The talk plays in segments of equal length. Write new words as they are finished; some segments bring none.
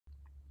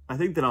I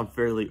think that I'm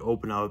fairly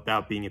open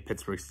about being a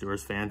Pittsburgh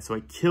Steelers fan, so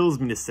it kills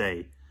me to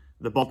say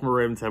the Baltimore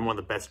Ravens had one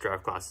of the best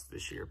draft classes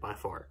this year, by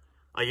far.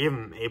 I gave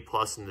them A+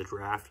 in the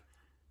draft.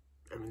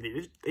 I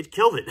mean, they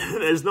killed it.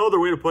 There's no other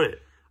way to put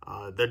it.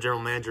 Their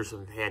general manager is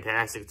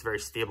fantastic. It's a very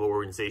stable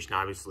organization,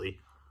 obviously.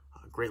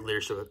 Great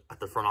leadership at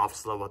the front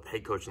office level, at the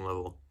head coaching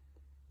level.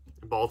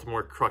 And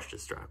Baltimore crushed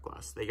this draft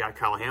class. They got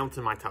Kyle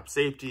Hamilton, my top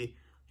safety.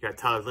 You got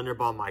Tyler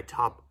Linderbaum, my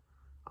top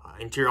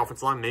interior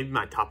offensive lineman, maybe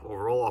my top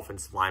overall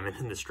offensive lineman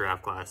in this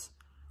draft class.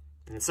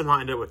 And somehow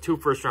ended up with 2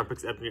 first-round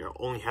picks,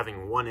 only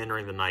having 1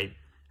 entering the night.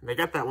 And they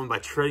got that one by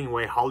trading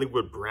away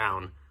Hollywood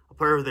Brown, a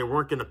player they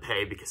weren't going to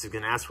pay because he's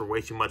going to ask for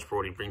way too much for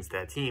what he brings to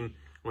that team and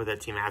what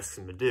that team asks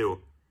him to do.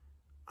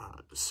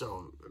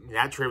 So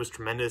that trade was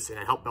tremendous, and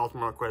it helped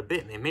Baltimore out quite a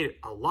bit. And they made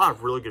a lot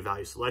of really good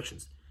value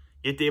selections.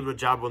 Get David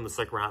Ojabo in the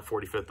second round at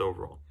 45th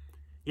overall.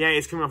 Yeah,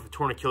 he's coming off a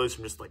torn Achilles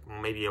from just like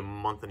maybe a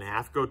month and a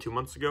half ago, 2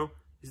 months ago.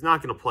 He's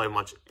not going to play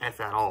much, if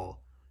at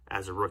all,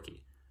 as a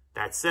rookie.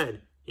 That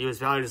said, he was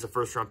valued as a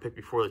first-round pick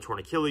before the torn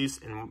Achilles,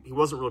 and he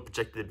wasn't really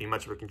projected to be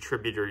much of a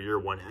contributor year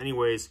one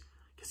anyways,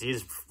 because he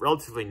is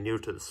relatively new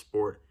to the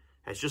sport,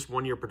 has just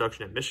 1 year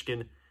production at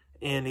Michigan,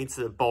 and needs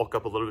to bulk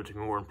up a little bit to be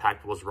more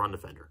impactful as a run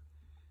defender.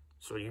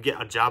 So you get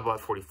Ojabo at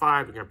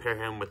 45, you're going to pair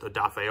him with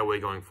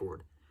Odafe going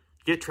forward.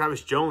 You get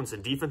Travis Jones, a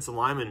defensive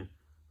lineman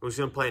who's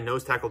going to play a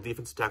nose tackle,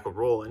 defensive tackle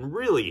role, and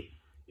really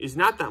is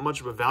not that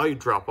much of a value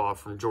drop-off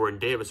from Jordan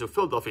Davis, who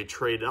Philadelphia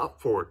traded up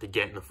for to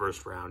get in the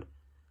first round.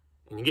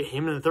 And you get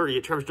him in the third, you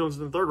get Travis Jones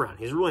in the third round.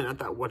 He's really not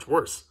that much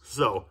worse.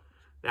 So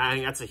I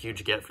think that's a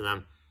huge get for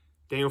them.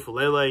 Daniel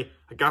Faalele,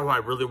 a guy who I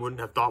really wouldn't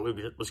have thought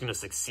was going to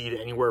succeed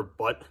anywhere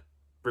but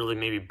really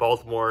maybe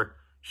Baltimore,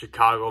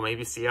 Chicago,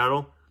 maybe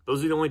Seattle.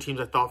 Those are the only teams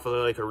I thought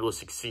Faalele could really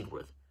succeed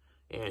with.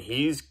 And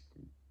he's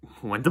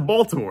went to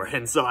Baltimore.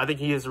 And so I think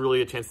he has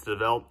really a chance to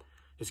develop.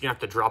 He's going to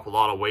have to drop a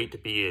lot of weight to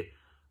be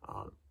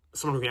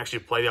someone who can actually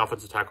play the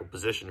offensive tackle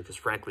position, because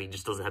frankly, he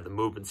just doesn't have the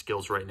movement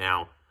skills right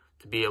now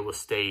to be able to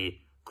stay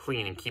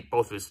clean and keep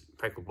both his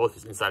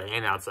inside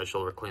and outside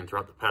shoulder clean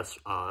throughout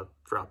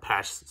the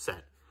pass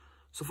set.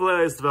 So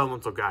Faalele is a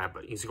developmental guy,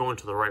 but he's going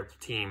to the right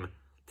team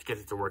to get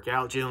it to work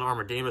out. Jalyn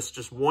Armour-Davis,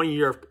 just 1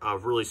 year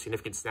of really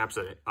significant snaps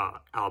at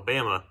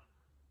Alabama,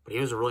 but he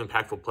was a really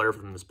impactful player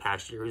for them this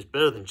past year. He was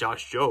better than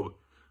Josh Jobe,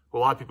 who a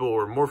lot of people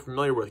were more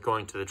familiar with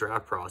going to the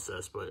draft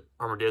process, but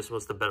Armour-Davis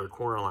was the better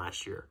corner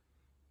last year.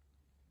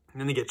 And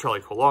then they get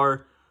Charlie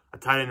Kolar, a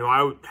tight end who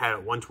I had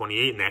at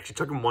 128, and they actually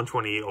took him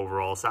 128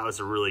 overall, so that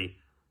was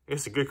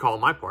a good call on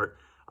my part.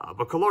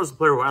 But Kolar is a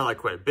player who I like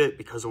quite a bit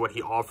because of what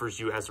he offers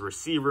you as a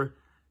receiver.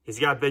 He's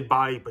got a big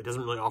body, but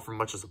doesn't really offer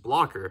much as a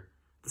blocker.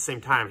 At the same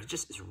time, he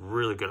just is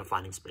really good at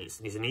finding space.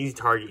 And he's an easy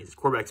target. He's the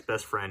quarterback's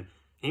best friend. And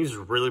he was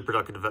really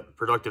productive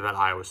at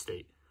Iowa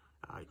State.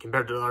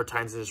 Compared to the other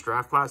tight ends in his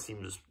draft class, he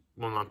was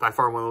by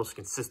far one of the most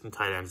consistent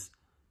tight ends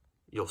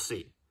you'll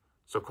see.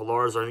 So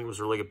Kolar's, I think, was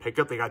a really good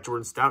pickup. They got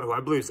Jordan Stout, who I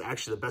believe is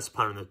actually the best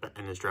punter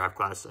in his draft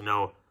class. I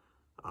know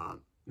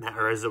Matt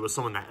Araiza was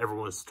someone that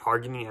everyone was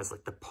targeting as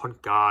like the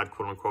punt god,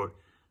 quote unquote,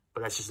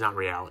 but that's just not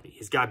reality.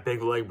 He's got a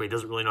big leg, but he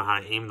doesn't really know how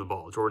to aim the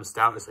ball. Jordan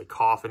Stout is a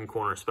coffin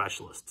corner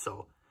specialist.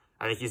 So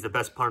I think he's the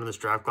best punter in this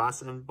draft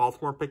class, and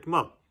Baltimore picked him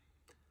up.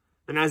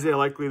 Then Isaiah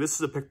Likely, this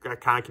is a pick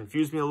that kind of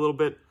confused me a little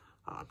bit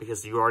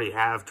because you already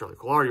have Charlie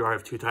Kolar, you already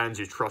have 2 tight ends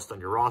you trust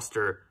on your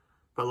roster,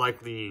 but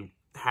Likely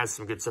has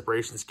some good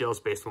separation skills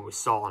based on what we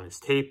saw on his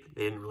tape.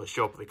 They didn't really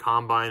show up at the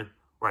combine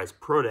or at his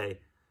pro day,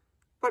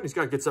 but he's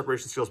got good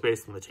separation skills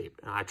based on the tape,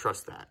 and I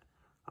trust that.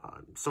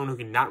 Someone who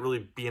can not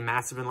really be a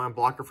massive inline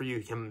blocker for you.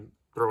 He can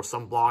throw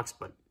some blocks,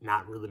 but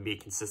not really be a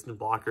consistent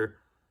blocker.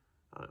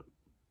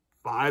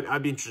 But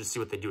I'd be interested to see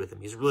what they do with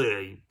him. He's really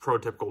a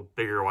prototypical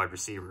bigger wide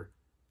receiver.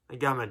 They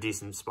got him at a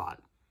decent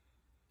spot.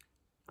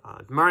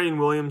 Damarion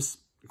Williams,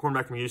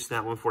 cornerback from Houston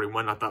at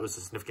 141, I thought was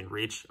a significant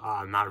reach.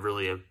 I'm not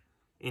really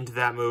into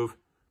that move.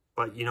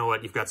 But you know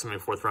what? You've got so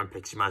many 4th-round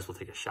picks, you might as well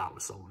take a shot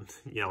with someone.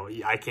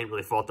 I can't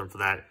really fault them for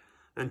that.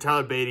 And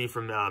Tyler Badie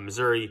from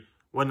Missouri,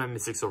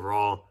 196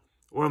 overall.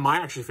 One of my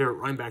actually favorite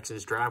running backs in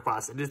his draft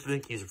class. I just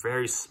think he's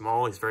very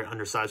small. He's very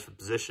undersized for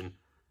position.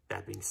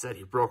 That being said,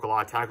 he broke a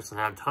lot of tackles and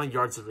had a ton of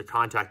yards after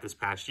contact this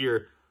past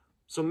year.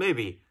 So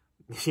maybe,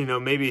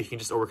 maybe he can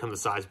just overcome the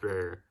size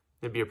barrier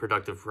and be a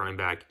productive running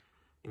back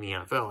in the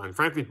NFL. And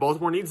frankly,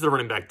 Baltimore needs the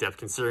running back depth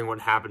considering what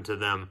happened to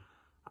them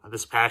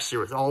this past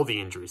year with all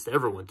the injuries to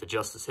everyone, to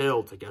Justice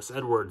Hill, to Gus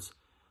Edwards.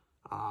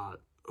 Why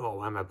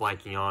am I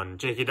blanking on?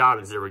 J.K.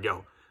 Dobbins, there we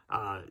go.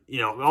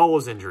 All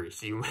those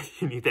injuries. You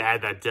need to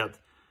add that depth.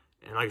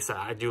 And like I said,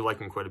 I do like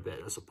him quite a bit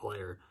as a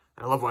player.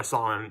 And I love what I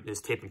saw on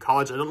his tape in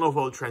college. I don't know if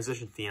he'll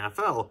transition to the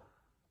NFL,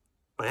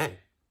 but hey,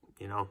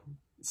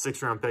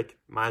 6th-round pick,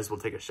 might as well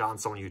take a shot on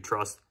someone you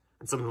trust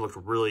and someone who looked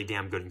really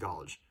damn good in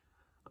college.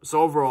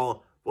 So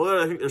overall,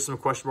 well, I think there's some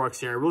question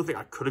marks here. I really think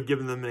I could have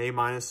given them an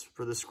A-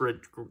 for this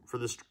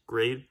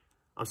grade.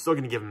 I'm still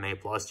going to give them an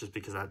A+ just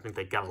because I think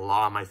they got a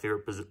lot of my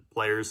favorite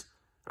players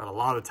at a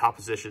lot of the top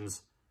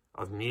positions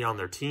of need on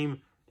their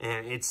team,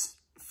 and it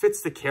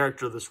fits the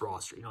character of this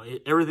roster.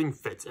 Everything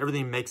fits.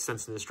 Everything makes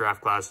sense in this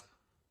draft class.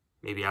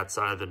 maybe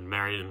outside of the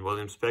Damarion and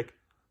Williams pick.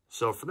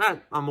 So for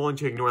that, I'm willing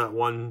to ignore that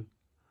one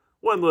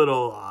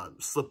little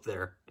slip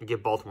there and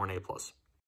give Baltimore an A+.